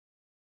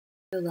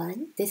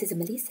Everyone, this is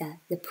Melissa,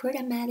 the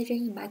Product Manager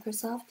in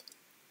Microsoft.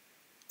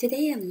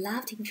 Today I'd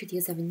love to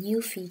introduce our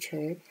new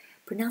feature,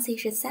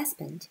 Pronunciation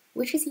Assessment,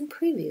 which is in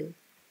preview.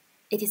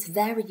 It is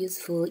very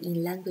useful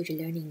in language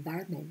learning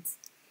environments.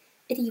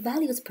 It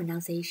evaluates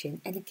pronunciation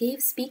and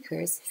gives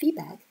speakers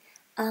feedback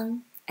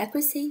on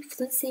accuracy,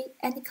 fluency,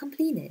 and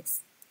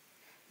completeness.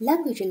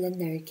 Language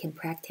learners can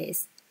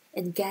practice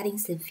and get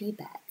instant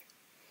feedback,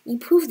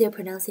 improve their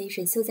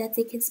pronunciation so that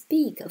they can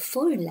speak a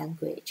foreign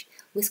language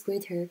with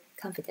greater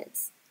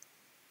confidence.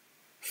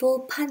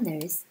 For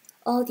partners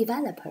or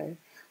developers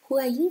who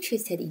are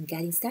interested in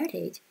getting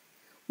started,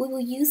 we will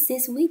use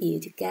this video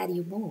to guide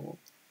you more.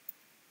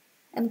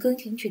 I'm going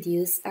to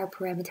introduce our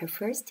parameter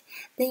first,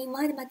 then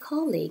invite my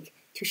colleague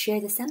to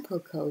share the sample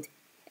code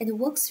and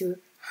walk through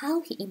how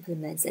he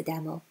implements a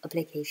demo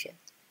application.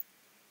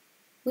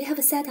 We have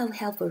a set of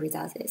helpful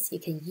resources you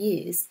can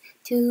use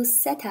to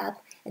set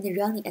up and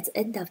run it at the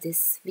end of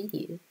this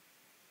video.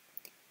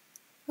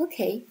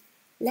 Okay,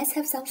 let's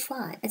have some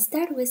fun and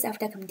start with our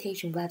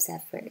documentation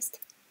website first.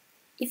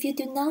 If you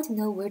do not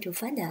know where to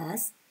find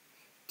us,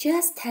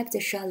 just type the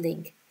short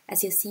link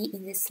as you see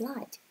in this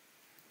slide,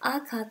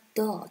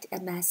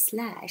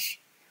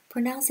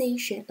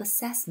 arca.ms/pronunciation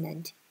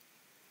assessment.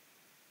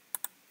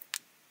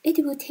 It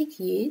will take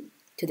you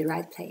to the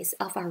right place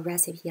of our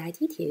REST API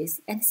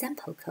details and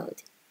sample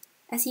code.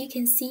 As you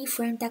can see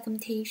from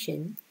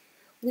documentation,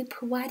 we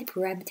provide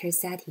parameter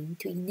setting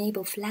to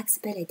enable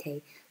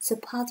flexibility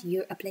support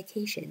your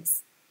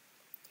applications.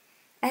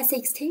 As an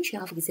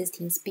extension of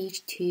existing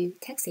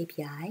speech-to-text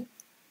API,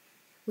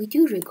 we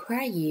do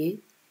require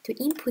you to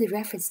input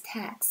reference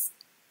text,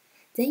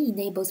 then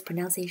enables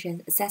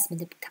pronunciation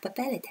assessment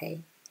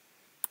capability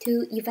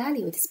to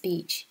evaluate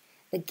speech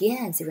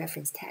against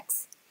reference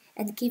text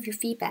and give you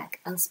feedback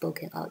on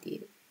spoken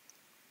audio.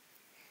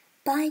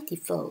 By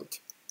default,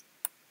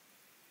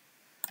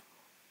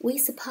 we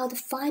support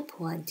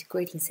 5-point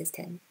grading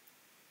system,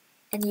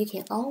 and you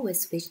can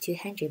always switch to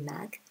 100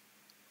 mark.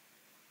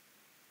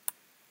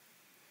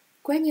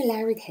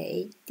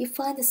 Granularity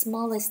defines the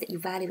smallest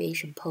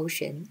evaluation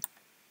portion.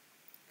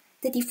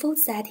 The default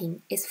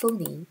setting is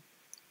phony.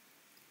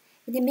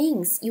 It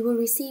means you will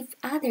receive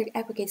other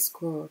aggregate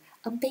score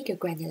on bigger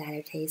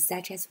granularity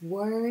such as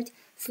word,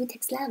 full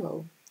text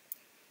level.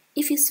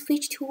 If you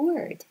switch to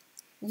word,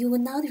 you will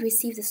not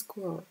receive the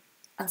score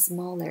on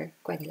smaller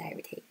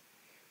granularity,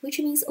 which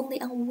means only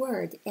on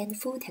word and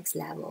full text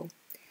level,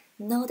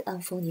 not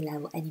on phony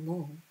level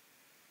anymore.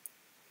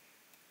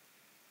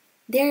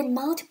 There are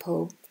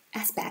multiple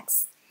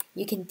aspects.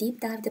 You can deep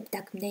dive the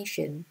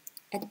documentation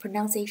and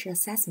pronunciation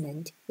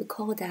assessment. We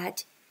call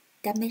that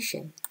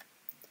dimension.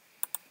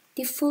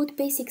 Default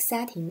basic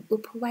setting will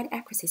provide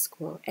accuracy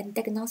score and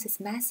diagnosis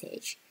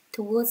message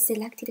towards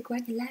selected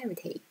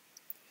granularity.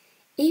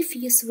 If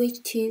you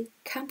switch to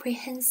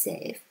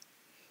comprehensive,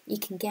 you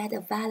can get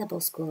available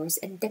scores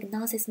and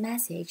diagnosis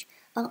message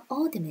on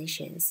all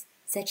dimensions,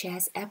 such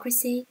as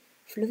accuracy,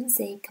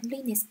 fluency,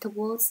 completeness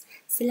towards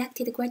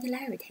selected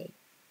granularity.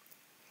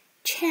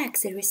 Check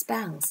the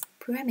response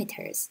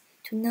parameters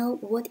to know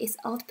what is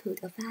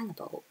output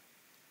available.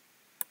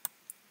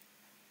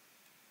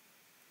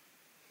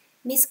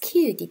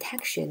 Miscue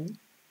detection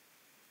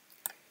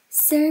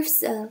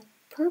serves a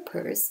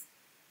purpose.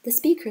 The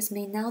speakers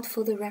may not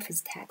follow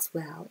reference text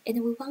well,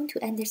 and we want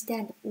to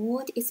understand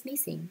what is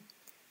missing,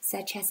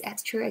 such as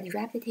extra and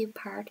repetitive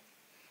part,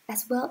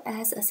 as well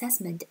as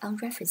assessment on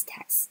reference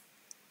text.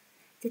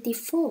 The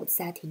default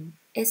setting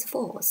is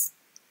false.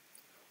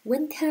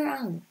 When turned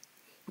on,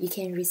 you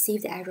can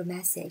receive the error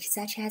message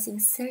such as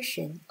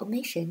insertion,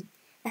 omission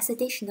as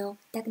additional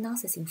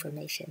diagnosis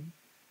information.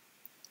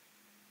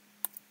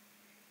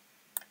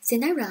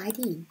 Scenario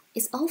ID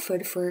is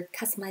offered for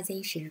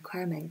customization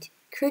requirement,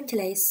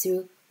 currently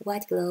through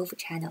White Glove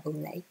channel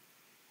only.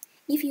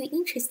 If you're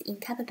interested in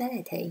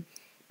capability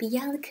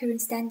beyond the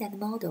current standard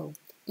model,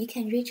 you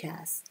can reach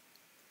us.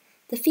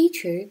 The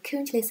feature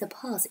currently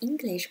supports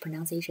English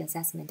pronunciation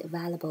assessment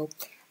available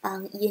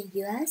on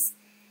ENUS,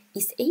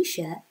 East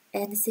Asia,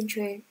 and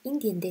Central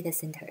Indian data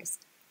centers.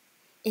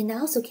 It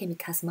also can be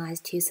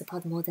customized to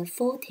support more than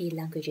 40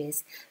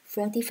 languages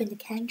from different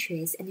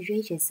countries and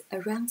regions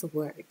around the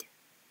world.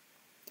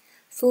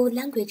 For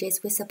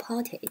languages we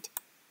supported,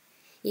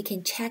 you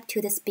can check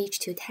to the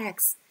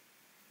speech-to-text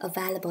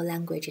available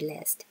language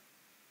list.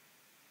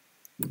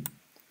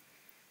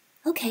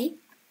 Okay,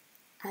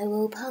 I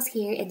will pause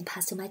here and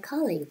pass to my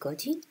colleague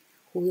Gojin,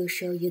 who will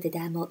show you the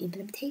demo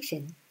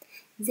implementation.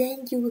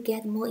 Then you will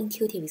get more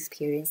intuitive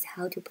experience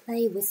how to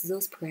play with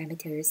those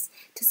parameters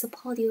to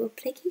support your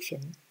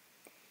application.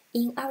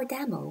 In our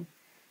demo,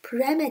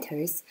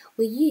 parameters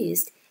we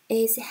used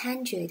is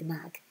 100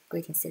 mark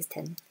grading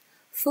system,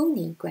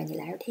 phony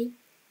granularity,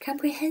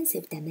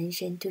 comprehensive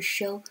dimension to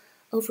show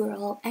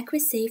overall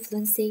accuracy,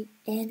 fluency,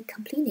 and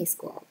completeness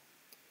score.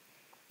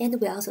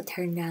 And we also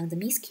turned on the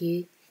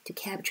miscue to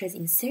capture the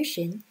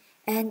insertion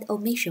and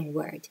omission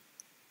word.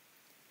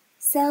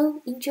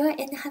 So enjoy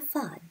and have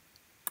fun.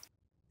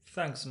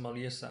 Thanks,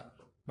 Melissa.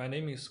 My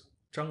name is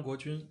Zhang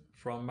Guojun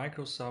from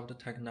Microsoft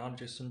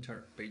Technology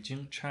Center,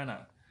 Beijing,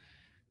 China.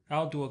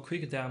 I'll do a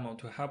quick demo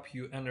to help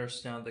you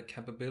understand the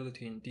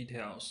capability in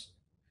details.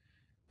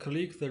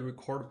 Click the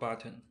record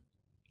button.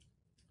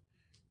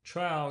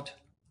 Try out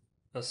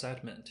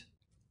assessment.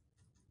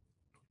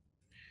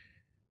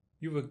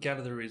 You will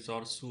get the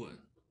result soon.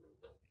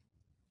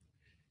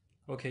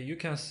 Okay, you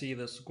can see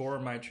the score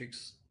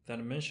matrix that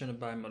mentioned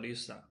by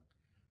Melissa.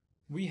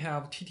 We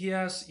have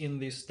TTS in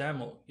this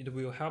demo. It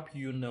will help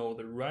you know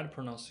the right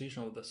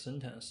pronunciation of the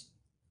sentence.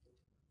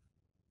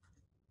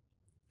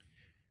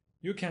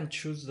 You can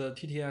choose the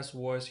TTS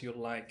voice you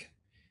like,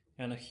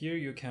 and here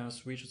you can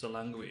switch the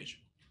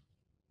language.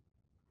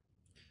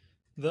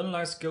 Then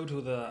let's go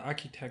to the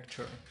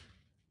architecture.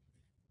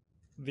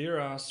 There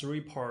are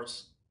three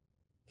parts.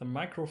 The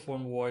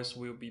microphone voice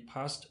will be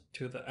passed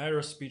to the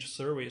error speech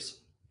service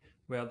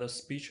via the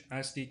speech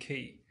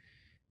SDK,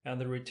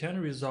 and the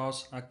returned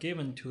results are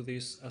given to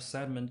this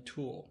assessment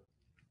tool.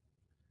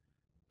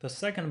 The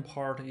second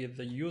part is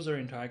the user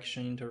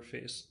interaction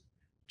interface,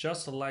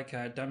 just like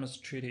I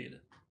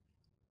demonstrated.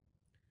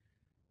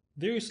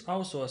 There is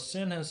also a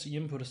sentence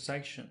input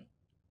section,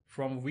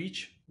 from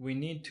which we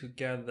need to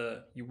get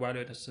the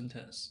evaluated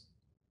sentence.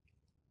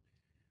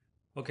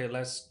 Okay,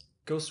 let's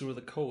go through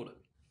the code.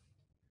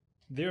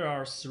 There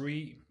are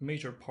three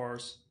major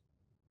parts.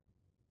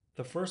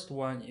 The first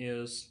one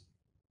is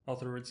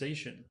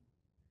authorization.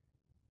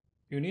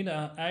 You need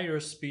an error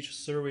speech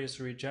service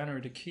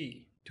regenerate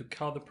key to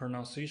call the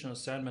pronunciation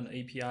assessment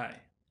API.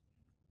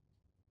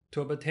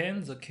 To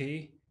obtain the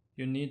key,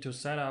 you need to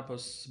set up a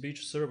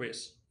speech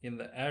service in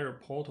the error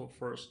portal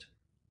first.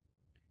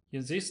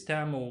 In this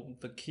demo,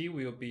 the key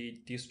will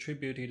be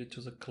distributed to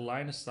the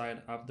client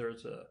side after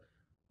the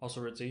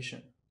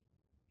authorization.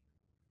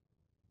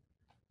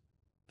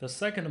 The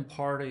second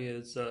part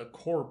is the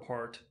core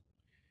part.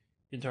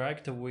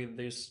 Interact with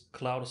this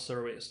cloud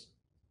service.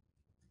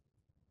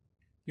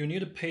 You need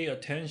to pay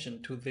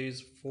attention to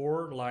these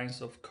 4 lines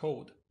of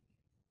code.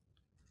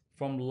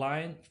 From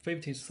line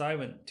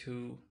 57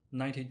 to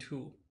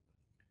 92,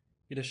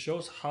 it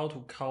shows how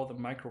to call the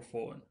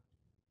microphone.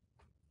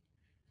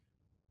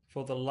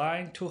 For the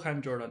line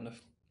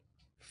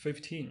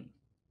 215,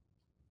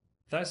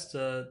 that's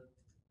the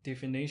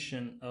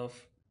definition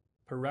of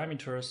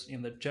parameters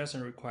in the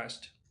JSON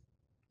request.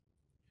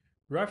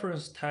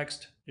 Reference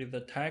text is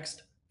the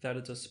text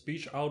that the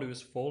speech audio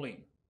is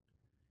following.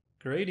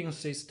 Grading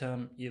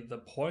system is the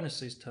point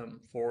system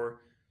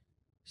for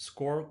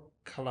score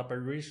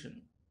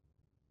calibration.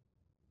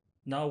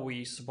 Now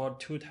we support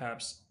 2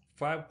 tabs,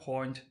 5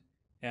 point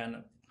and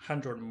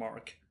 100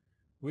 mark.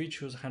 We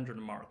choose 100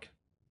 mark.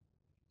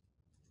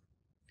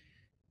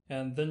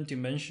 And then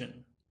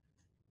dimension,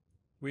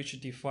 which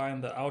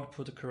define the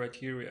output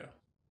criteria.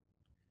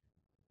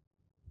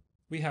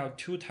 We have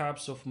 2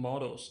 types of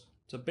models.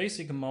 The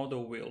basic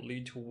model will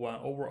lead to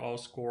one overall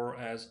score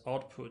as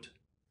output,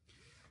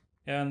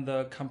 and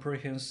the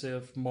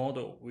comprehensive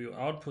model will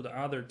output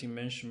other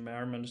dimension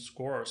measurement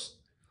scores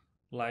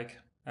like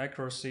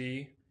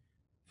accuracy,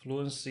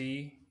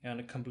 fluency,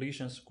 and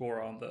completion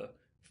score on the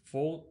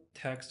full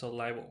text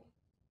level,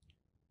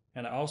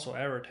 and also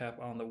error type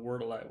on the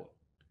word level.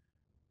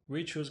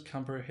 We choose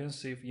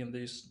comprehensive in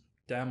this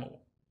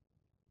demo.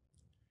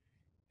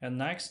 And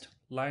next,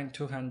 line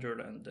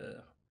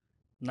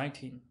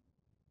 219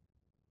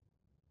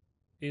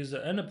 is the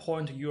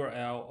endpoint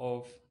URL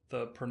of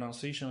the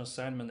pronunciation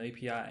assessment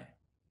API.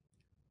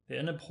 The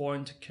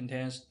endpoint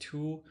contains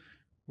 2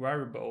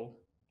 variables,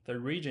 the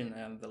region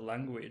and the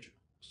language.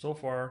 So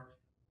far,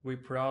 we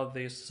provide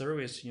this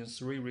service in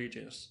 3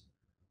 regions: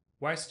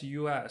 West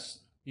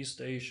US,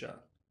 East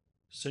Asia,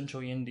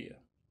 Central India.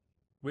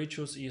 We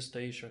choose East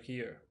Asia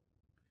here.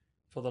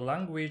 For the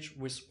language,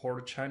 we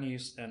support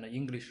Chinese and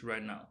English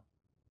right now.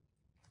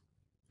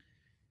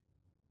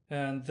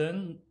 And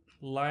then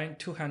line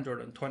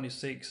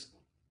 226.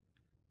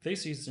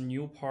 This is the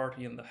new part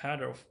in the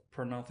header of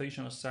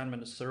pronunciation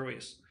assessment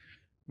service,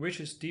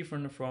 which is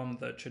different from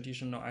the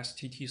traditional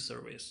STT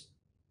service.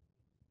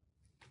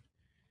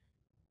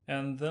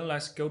 And then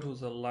let's go to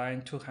the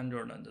line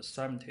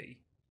 270.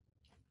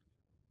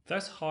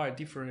 That's how I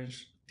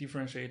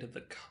differentiate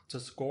the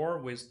score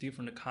with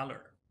different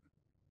color.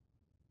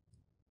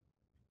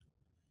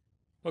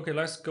 Okay,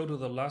 let's go to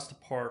the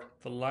last part,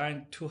 the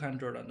line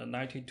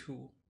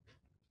 292.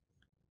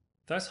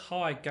 That's how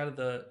I get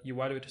the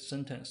evaluated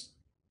sentence.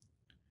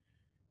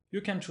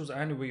 You can choose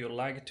any way you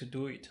like to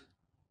do it.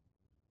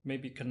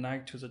 Maybe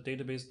connect to the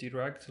database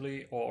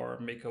directly or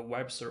make a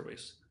web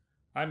service.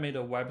 I made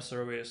a web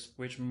service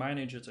which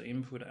manages the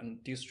input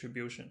and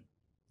distribution.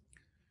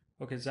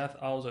 Okay, that's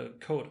all the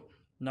code.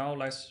 Now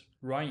let's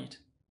run it.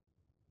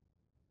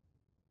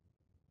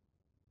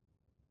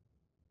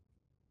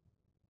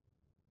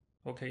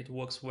 Okay, it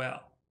works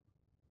well.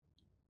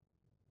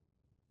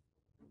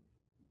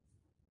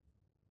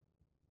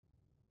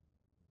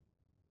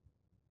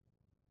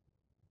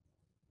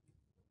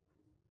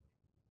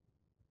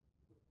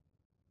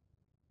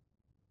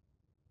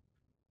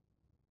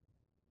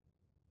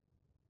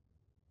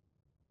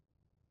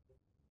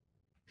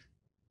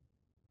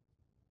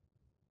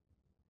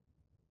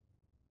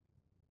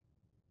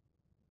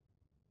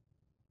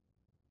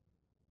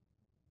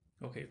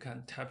 Okay, you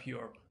can type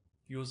your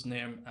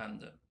username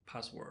and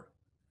password.